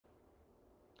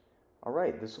All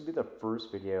right, this will be the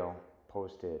first video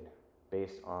posted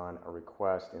based on a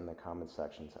request in the comment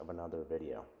sections of another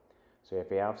video. So if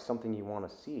you have something you want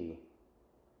to see,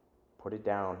 put it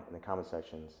down in the comment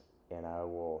sections and I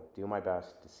will do my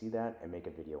best to see that and make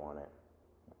a video on it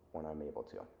when I'm able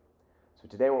to. So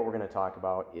today what we're going to talk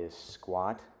about is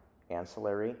squat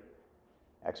ancillary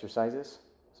exercises.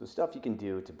 So stuff you can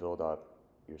do to build up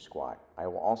your squat. I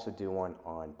will also do one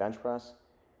on bench press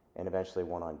and eventually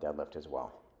one on deadlift as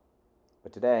well.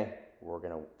 But today we're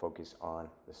going to focus on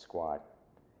the squat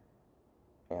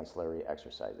ancillary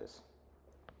exercises.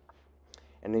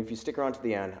 And if you stick around to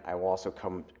the end, I will also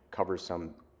cover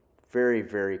some very,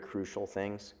 very crucial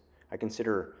things. I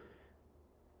consider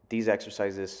these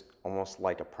exercises almost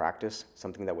like a practice,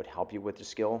 something that would help you with the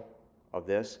skill of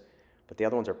this. But the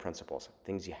other ones are principles,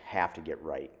 things you have to get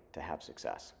right to have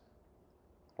success.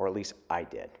 Or at least I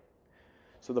did.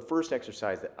 So the first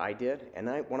exercise that I did, and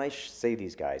when I say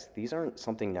these guys, these aren't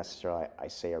something necessarily I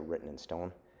say are written in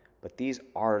stone, but these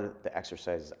are the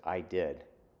exercises I did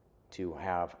to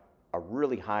have a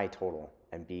really high total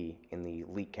and be in the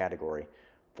elite category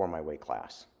for my weight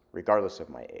class, regardless of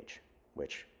my age,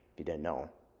 which, if you didn't know,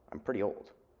 I'm pretty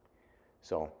old.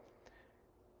 So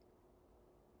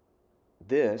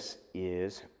this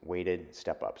is weighted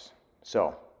step-ups.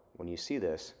 So when you see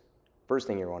this, first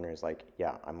thing you're wondering is like,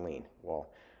 yeah, I'm lean. Well,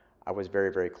 I was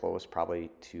very, very close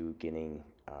probably to getting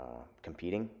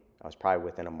competing. I was probably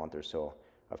within a month or so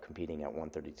of competing at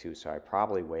 132, so I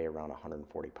probably weigh around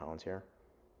 140 pounds here.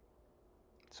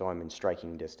 So I'm in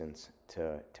striking distance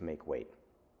to make weight.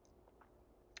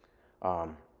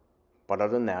 But other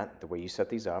than that, the way you set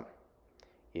these up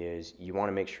is you want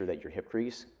to make sure that your hip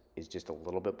crease is just a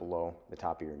little bit below the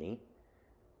top of your knee.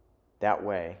 That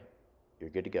way,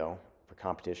 you're good to go for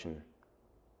competition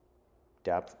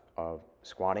depth of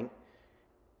squatting.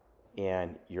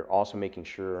 And you're also making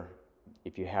sure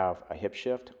if you have a hip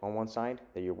shift on one side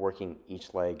that you're working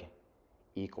each leg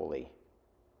equally,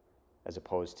 as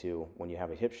opposed to when you have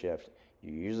a hip shift,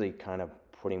 you're usually kind of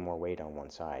putting more weight on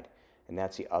one side. And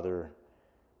that's the other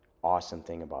awesome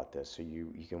thing about this. So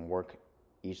you can work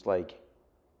each leg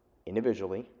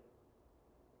individually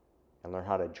and learn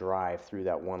how to drive through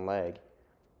that one leg,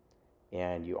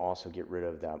 and you also get rid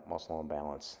of that muscle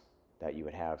imbalance that you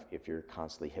would have if you're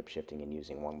constantly hip shifting and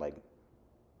using one leg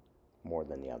more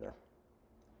than the other.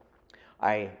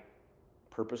 I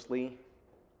purposely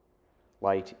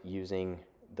liked using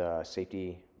the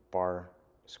safety bar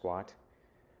squat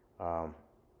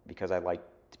because I like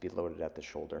to be loaded at the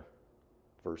shoulder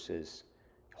versus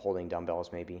holding dumbbells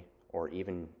maybe, or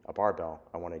even a barbell.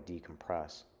 I want to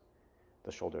decompress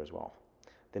the shoulder as well.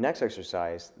 The next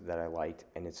exercise that I liked,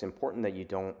 and it's important that you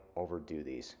don't overdo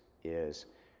these, is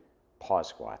pause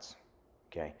squats.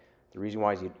 Okay, the reason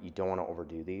why you don't want to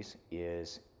overdo these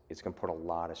is it's going to put a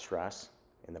lot of stress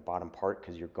in the bottom part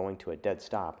because you're going to a dead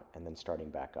stop and then starting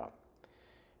back up.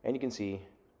 And you can see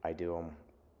I do them,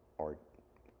 or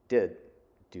did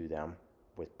do them,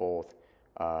 with both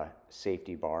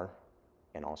safety bar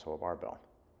and also a barbell.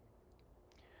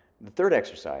 The third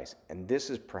exercise, and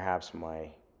this is perhaps my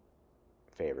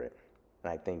favorite,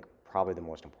 and I think probably the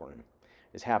most important,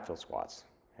 is half-field squats.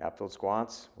 Half-field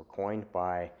squats were coined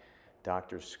by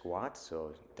Dr. Squat,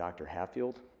 so Dr.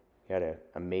 Hatfield. He had an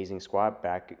amazing squat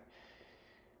back,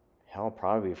 hell,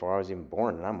 probably before I was even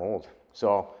born, and I'm old.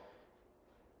 So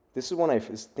this is when I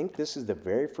think this is the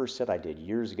very first set I did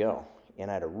years ago,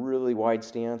 and I had a really wide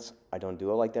stance. I don't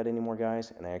do it like that anymore,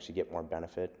 guys, and I actually get more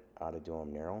benefit out of doing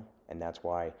them narrow, and that's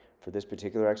why for this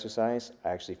particular exercise, I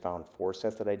actually found 4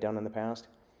 sets that I'd done in the past.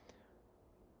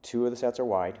 2 of the sets are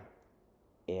wide,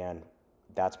 and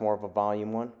that's more of a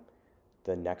volume one.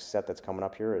 The next set that's coming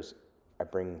up here is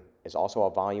also a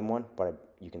volume one,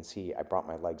 but you can see I brought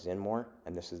my legs in more,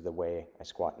 and this is the way I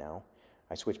squat now.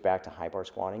 I switch back to high bar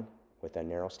squatting with a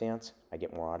narrow stance. I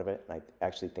get more out of it, and I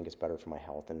actually think it's better for my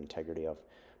health and integrity of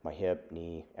my hip,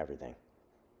 knee, everything.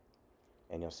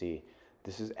 And you'll see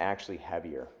this is actually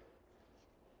heavier.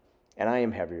 And I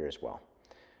am heavier as well.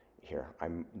 Here,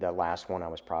 the last one I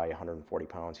was probably 140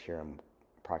 pounds. Here I'm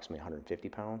approximately 150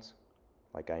 pounds,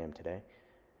 like I am today.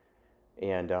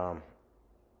 And I'm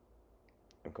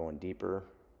going deeper,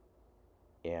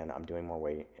 and I'm doing more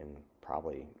weight and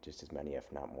probably just as many,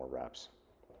 if not more, reps.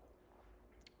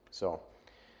 So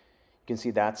you can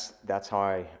see that's how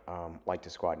I like to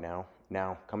squat now.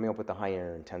 Now, coming up with the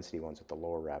higher intensity ones with the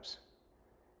lower reps.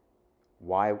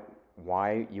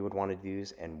 Why you would want to do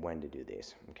these and when to do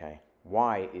these, okay?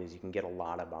 Why is you can get a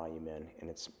lot of volume in, and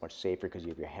it's much safer because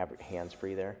you have your hands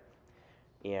free there.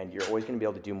 And you're always going to be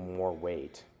able to do more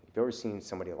weight. If you've ever seen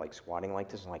somebody like squatting like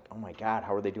this, like, oh my God,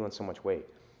 how are they doing so much weight?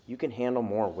 you can handle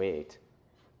more weight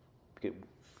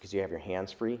because you have your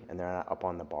hands free and they're not up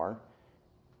on the bar,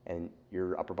 and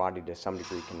your upper body to some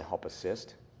degree can help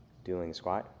assist doing the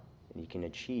squat, and you can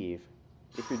achieve,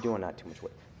 if you're doing not too much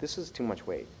weight. This is too much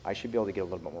weight. I should be able to get a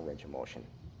little bit more range of motion.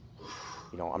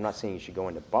 You know, I'm not saying you should go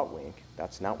into butt wink.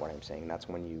 That's not what I'm saying. That's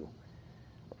when you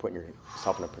are putting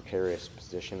yourself in a precarious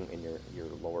position in your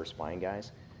lower spine,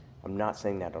 guys. I'm not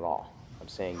saying that at all. I'm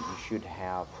saying you should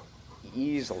have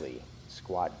easily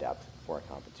squat depth for a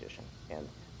competition. And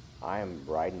I am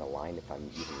riding the line if I'm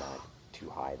even not too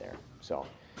high there. So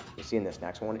you see in this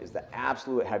next one is the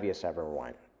absolute heaviest I've ever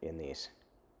went in these.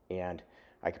 And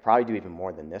I could probably do even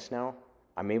more than this now.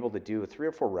 I'm able to do 3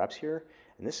 or 4 reps here,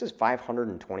 and this is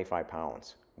 525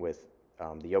 pounds with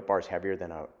the yoke bar is heavier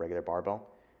than a regular barbell.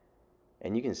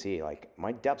 And you can see, like,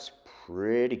 my depth's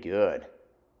pretty good.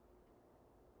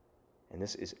 And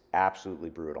this is absolutely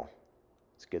brutal.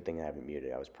 It's a good thing I haven't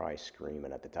muted. I was probably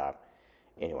screaming at the top.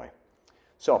 Anyway,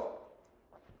 so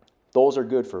those are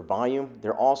good for volume.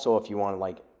 They're also, if you want to,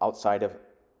 like, outside of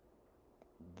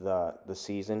the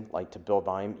season, like to build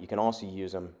volume, you can also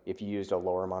use them, if you used a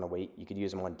lower amount of weight, you could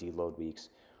use them on deload weeks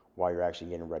while you're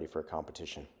actually getting ready for a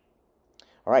competition.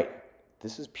 All right,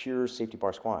 this is pure safety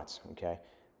bar squats, okay?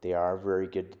 They are very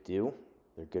good to do.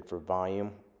 They're good for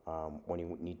volume when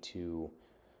you need to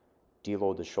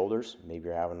deload the shoulders. Maybe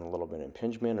you're having a little bit of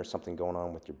impingement or something going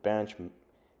on with your bench.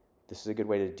 This is a good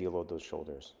way to deload those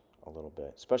shoulders a little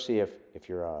bit, especially if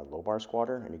you're a low bar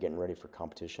squatter and you're getting ready for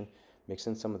competition. Mix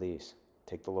in some of these.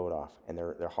 Take the load off, and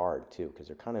they're hard too, because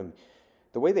they're kind of,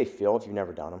 the way they feel if you've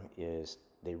never done them is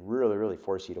they really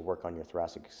force you to work on your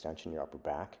thoracic extension, your upper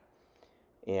back,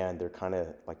 and they're kind of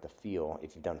like the feel,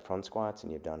 if you've done front squats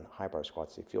and you've done high bar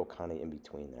squats, they feel kind of in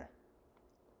between there.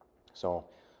 So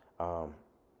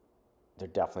they're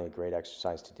definitely a great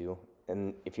exercise to do.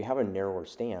 And if you have a narrower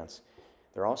stance,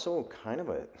 they're also kind of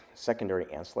a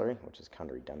secondary ancillary, which is kind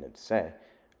of redundant to say,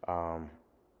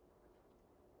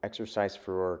 exercise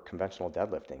for conventional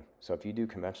deadlifting. So if you do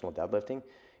conventional deadlifting,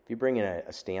 if you bring in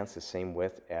a stance the same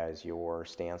width as your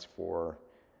stance for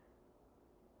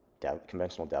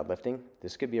conventional deadlifting,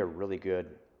 this could be a really good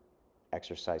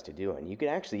exercise to do. And you could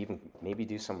actually even maybe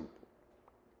do some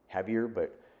heavier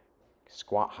but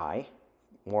squat high,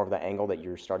 more of the angle that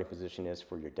your starting position is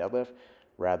for your deadlift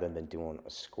rather than doing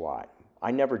a squat. I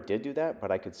never did do that,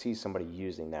 but I could see somebody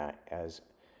using that as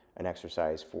an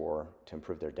exercise to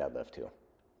improve their deadlift too.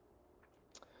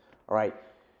 All right,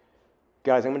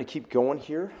 guys, I'm going to keep going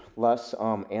here, less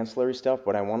ancillary stuff,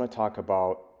 but I want to talk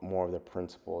about more of the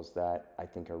principles that I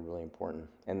think are really important.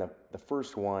 And the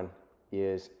first one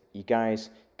is you guys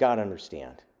got to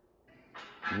understand,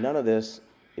 none of this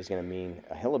is going to mean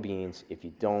a hill of beans if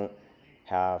you don't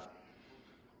have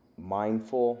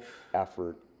mindful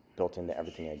effort built into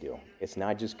everything I do. It's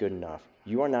not just good enough.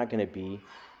 You are not going to be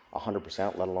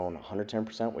 100%, let alone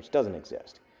 110%, which doesn't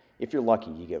exist. If you're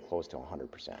lucky, you get close to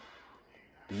 100%.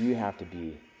 You have to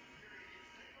be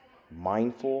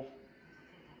mindful.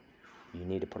 You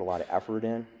need to put a lot of effort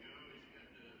in.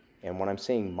 And when I'm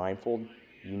saying mindful,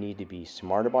 you need to be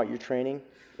smart about your training.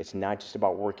 It's not just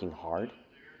about working hard.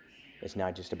 It's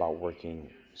not just about working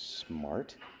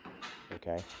smart,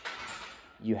 okay?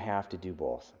 You have to do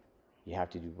both. You have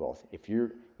to do both. If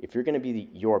you're going to be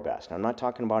your best, I'm not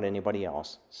talking about anybody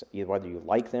else, whether you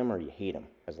like them or you hate them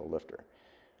as a lifter.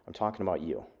 I'm talking about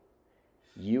you.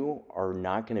 You are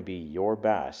not going to be your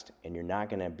best, and you're not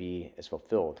going to be as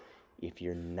fulfilled if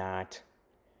you're not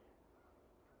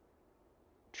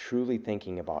truly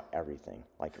thinking about everything,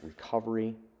 like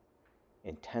recovery,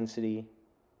 intensity,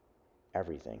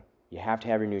 everything. You have to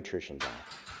have your nutrition down,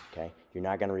 okay? You're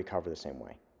not going to recover the same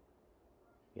way,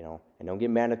 you know? And don't get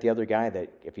mad at the other guy that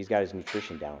if he's got his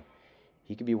nutrition down,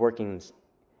 he could be working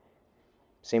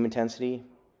same intensity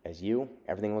as you,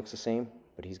 everything looks the same,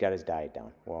 but he's got his diet down.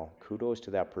 Well, kudos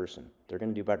to that person. They're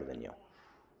going to do better than you,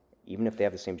 even if they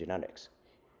have the same genetics.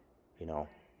 You know,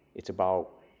 it's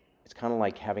kind of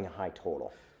like having a high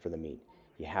total for the meet.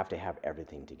 You have to have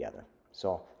everything together.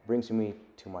 So brings me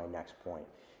to my next point.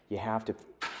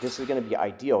 This is going to be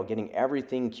ideal, getting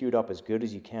everything queued up as good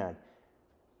as you can,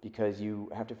 because you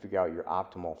have to figure out your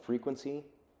optimal frequency.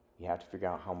 You have to figure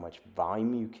out how much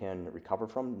volume you can recover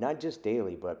from, not just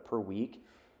daily, but per week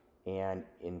and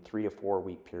in 3 to 4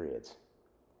 week periods.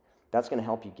 That's going to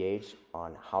help you gauge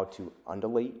on how to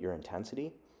undulate your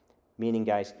intensity, meaning,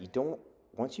 guys,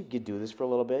 once you do this for a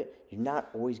little bit, you're not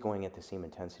always going at the same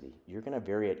intensity. You're going to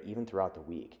vary it even throughout the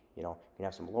week. You know, you're going to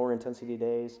have some lower intensity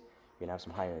days, you're going to have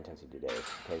some higher intensity days,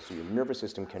 okay? So your nervous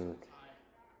system can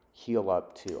heal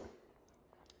up too.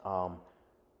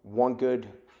 One good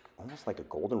almost like a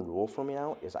golden rule for me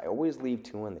now is I always leave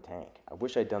 2 in the tank. I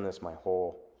wish I'd done this my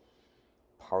whole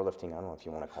powerlifting, I don't know if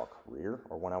you want to call it career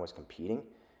or when I was competing,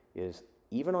 is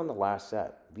even on the last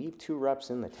set, leave 2 reps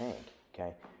in the tank,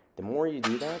 okay? The more you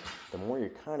do that, the more you're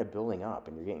kind of building up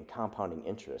and you're getting compounding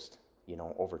interest, you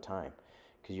know, over time.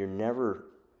 Because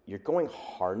you're going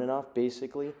hard enough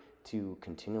basically to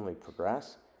continually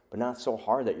progress, but not so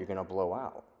hard that you're going to blow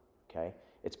out, okay?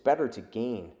 It's better to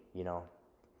gain, you know,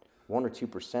 1 or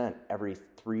 2% every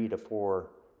 3 to 4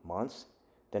 months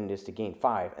than it is to gain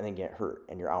 5 and then get hurt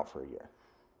and you're out for a year,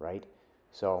 right?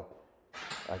 So,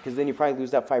 because then you probably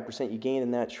lose that 5% you gain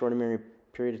in that short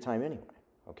period of time anyway,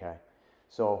 okay?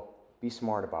 So be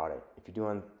smart about it. If you're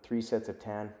doing 3 sets of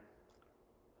 10,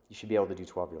 you should be able to do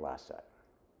 12 your last set,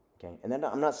 okay? And then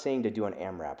I'm not saying to do an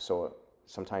AMRAP, so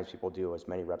sometimes people do as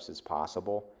many reps as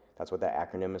possible. That's what that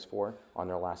acronym is for on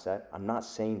their last set. I'm not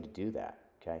saying to do that,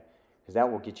 okay? Because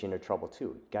that will get you into trouble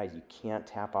too. Guys, you can't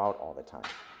tap out all the time.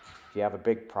 If you have a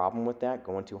big problem with that,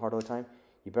 going too hard all the time,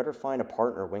 you better find a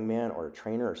partner, wingman, or a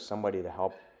trainer or somebody to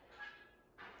help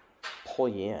pull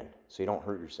you in so you don't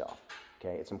hurt yourself,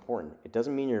 okay? It's important. It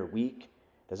doesn't mean you're weak.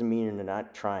 It doesn't mean you're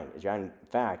not trying. In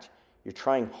fact, you're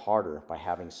trying harder by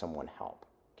having someone help,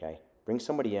 okay? Bring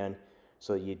somebody in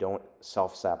so that you don't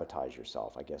self-sabotage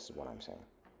yourself, I guess is what I'm saying.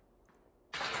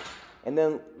 And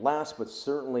then last but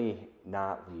certainly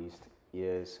not least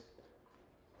is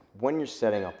when you're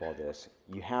setting up all this,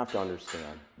 you have to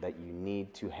understand that you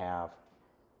need to have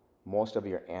most of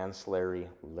your ancillary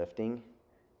lifting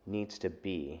needs to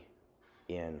be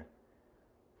in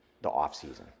the off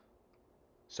season.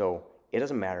 So it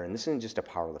doesn't matter, and this isn't just a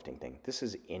powerlifting thing. This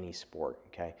is any sport,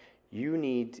 okay? You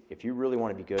need, if you really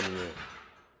want to be good in your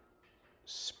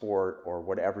sport or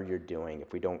whatever you're doing,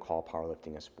 if we don't call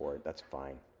powerlifting a sport, that's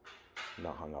fine. I'm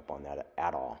not hung up on that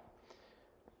at all.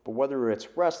 But whether it's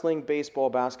wrestling, baseball,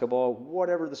 basketball,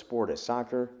 whatever the sport is,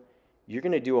 soccer, you're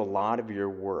going to do a lot of your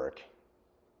work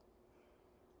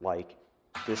like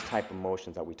this type of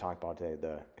motions that we talked about today,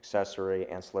 the accessory,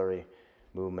 ancillary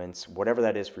movements, whatever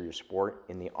that is for your sport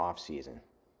in the off season,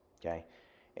 okay?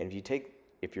 And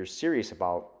if you're serious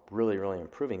about really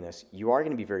improving this, you are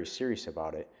going to be very serious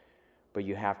about it, but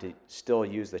you have to still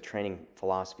use the training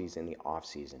philosophies in the off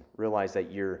season. Realize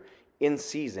that your in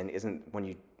season isn't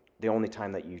the only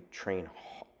time that you train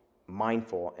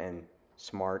mindful and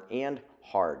smart and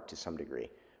hard to some degree,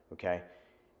 okay?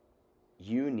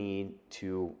 You need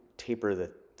to taper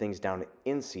the things down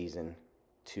in season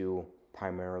to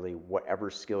primarily whatever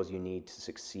skills you need to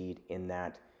succeed in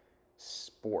that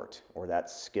sport or that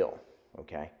skill,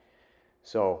 okay?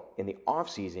 So in the off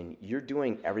season, you're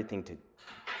doing everything to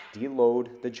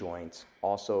deload the joints,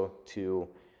 also to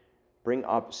bring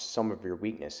up some of your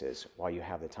weaknesses while you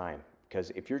have the time. Because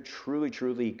if you're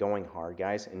truly going hard,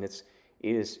 guys, and it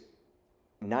is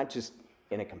not just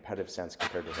in a competitive sense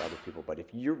compared to other people, but if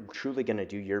you're truly going to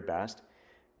do your best,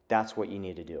 that's what you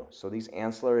need to do. So these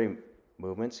ancillary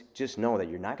movements, just know that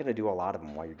you're not going to do a lot of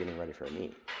them while you're getting ready for a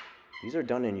meet. These are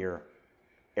done in your,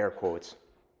 air quotes,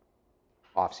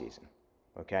 off season,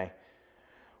 okay?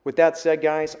 With that said,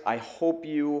 guys, I hope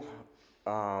you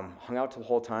hung out the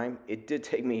whole time. It did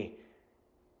take me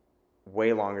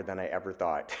way longer than I ever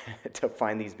thought to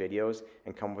find these videos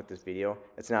and come up with this video.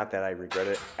 It's not that I regret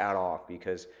it at all,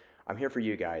 because I'm here for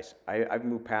you guys. I've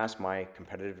moved past my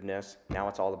competitiveness. Now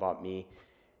it's all about me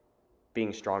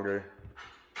being stronger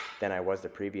than I was the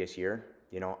previous year.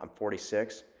 You know, I'm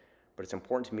 46, but it's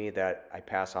important to me that I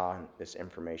pass on this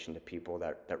information to people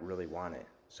that really want it.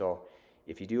 So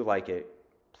if you do like it,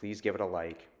 please give it a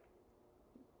like,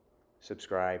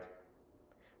 subscribe,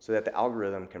 so that the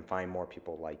algorithm can find more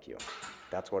people like you.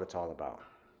 That's what it's all about,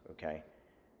 okay?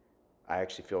 I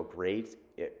actually feel great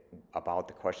about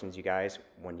the questions you guys,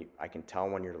 I can tell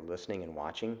when you're listening and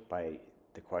watching by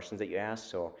the questions that you ask.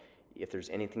 So if there's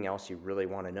anything else you really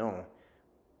want to know,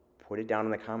 put it down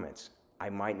in the comments. I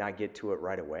might not get to it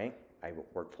right away. I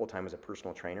work full-time as a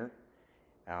personal trainer,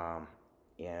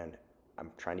 and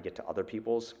I'm trying to get to other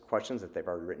people's questions that they've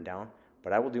already written down,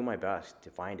 but I will do my best to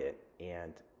find it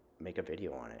and make a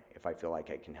video on it if I feel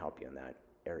like I can help you in that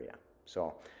area.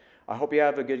 So I hope you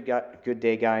have a good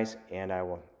day, guys, and I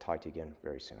will talk to you again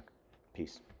very soon.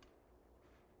 Peace.